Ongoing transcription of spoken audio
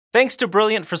Thanks to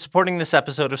Brilliant for supporting this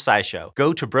episode of SciShow.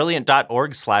 Go to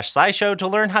brilliant.org/SciShow to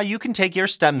learn how you can take your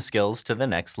STEM skills to the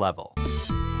next level.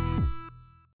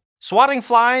 Swatting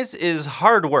flies is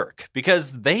hard work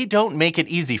because they don't make it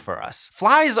easy for us.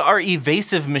 Flies are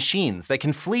evasive machines that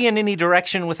can flee in any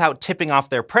direction without tipping off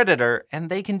their predator, and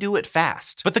they can do it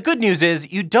fast. But the good news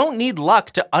is you don't need luck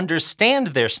to understand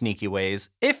their sneaky ways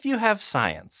if you have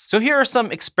science. So here are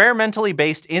some experimentally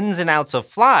based ins and outs of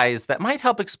flies that might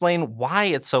help explain why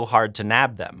it's so hard to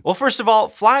nab them. Well, first of all,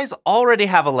 flies already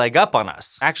have a leg up on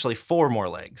us. Actually, 4 more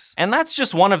legs. And that's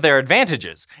just one of their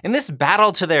advantages. In this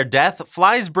battle to their death,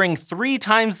 flies bring 3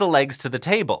 times the legs to the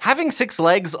table. Having 6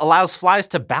 legs allows flies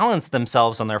to balance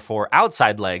themselves on their 4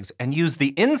 outside legs and use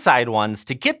the inside ones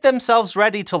to get themselves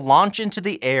ready to launch into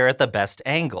the air at the best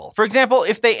angle. For example,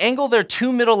 if they angle their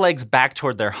 2 middle legs back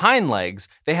toward their hind legs,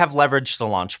 they have leverage to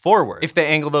launch forward. If they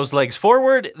angle those legs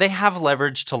forward, they have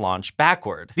leverage to launch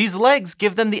backward. These legs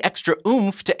give them the extra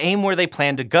oomph to aim where they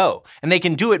plan to go, and they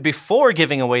can do it before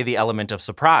giving away the element of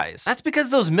surprise. That's because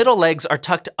those middle legs are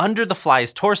tucked under the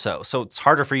fly's torso, so it's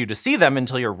harder for you to see them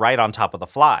until you're right on top of the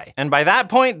fly. And by that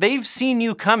point, they've seen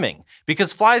you coming,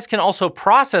 because flies can also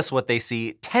process what they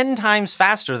see 10 times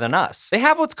faster than us. They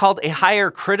have what's called a higher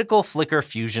critical flicker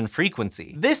fusion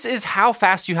frequency. This is how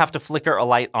fast you have to flicker a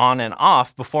light on and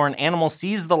off before an animal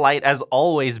sees the light as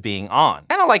always being on.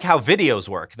 Kinda like how videos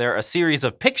work. They're a series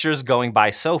of pictures going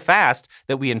by so fast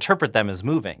that we interpret them as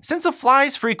moving. Since a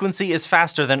fly's frequency is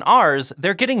faster than ours,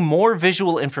 they're getting more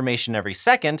visual information every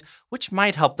second, which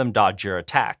might help them dodge your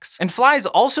attacks. And flies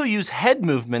also use head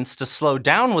movements to slow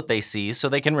down what they see so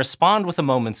they can respond with a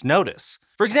moment's notice.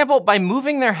 For example, by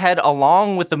moving their head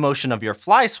along with the motion of your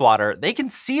fly swatter, they can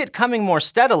see it coming more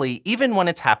steadily even when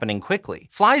it's happening quickly.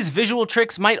 Flies' visual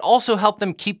tricks might also help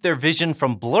them keep their vision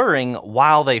from blurring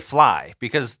while they fly,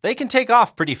 because they can take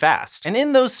off pretty fast. And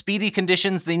in those speedy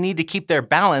conditions, they need to keep their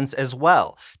balance as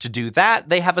well. To do that,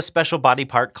 they have a special body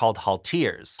part called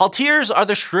halteres. Halteres are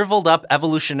the shriveled up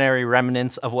evolutionary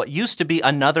remnants of what used to be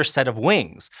another set of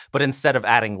wings, but instead of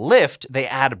adding lift, they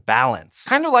add balance.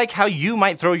 Kind of like how you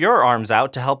might throw your arms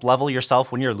out to help level yourself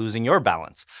when you're losing your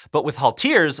balance. But with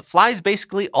halteres, flies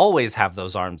basically always have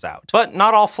those arms out. But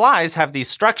not all flies have these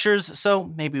structures,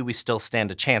 so maybe we still stand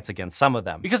a chance against some of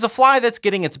them. Because a fly that's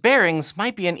getting its bearings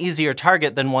might be an easier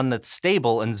target than one that's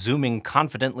stable and zooming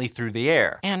confidently through the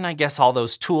air. And I guess all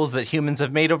those tools that humans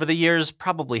have made over the years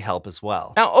probably help as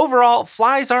well. Now overall,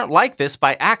 flies aren't like this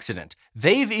by accident.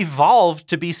 They've evolved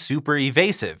to be super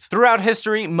evasive. Throughout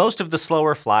history, most of the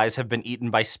slower flies have been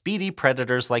eaten by speedy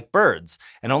predators like birds,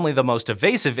 and only the most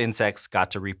evasive insects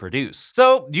got to reproduce.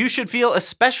 So you should feel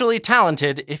especially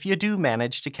talented if you do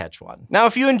manage to catch one. Now,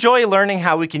 if you enjoy learning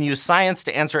how we can use science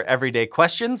to answer everyday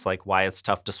questions, like why it's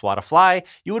tough to swat a fly,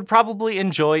 you would probably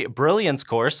enjoy Brilliant's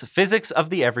course, Physics of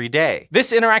the Everyday.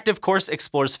 This interactive course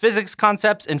explores physics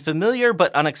concepts in familiar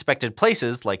but unexpected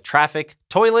places like traffic,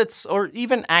 toilets, or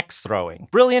even axe throwing.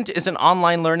 Brilliant is an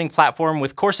online learning platform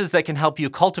with courses that can help you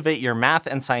cultivate your math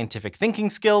and scientific thinking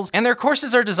skills, and their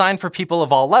courses are designed for people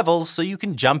of all levels so you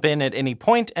can jump in at any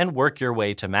point and work your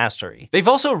way to mastery. They've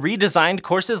also redesigned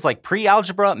courses like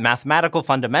pre-algebra, mathematical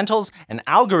fundamentals, and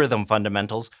algorithm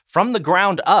fundamentals from the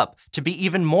ground up to be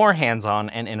even more hands-on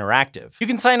and interactive. You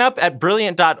can sign up at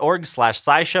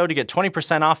brilliant.org/SciShow to get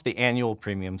 20% off the annual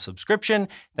premium subscription.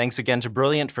 Thanks again to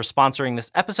Brilliant for sponsoring this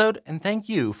episode, and thank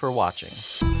you for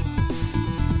watching.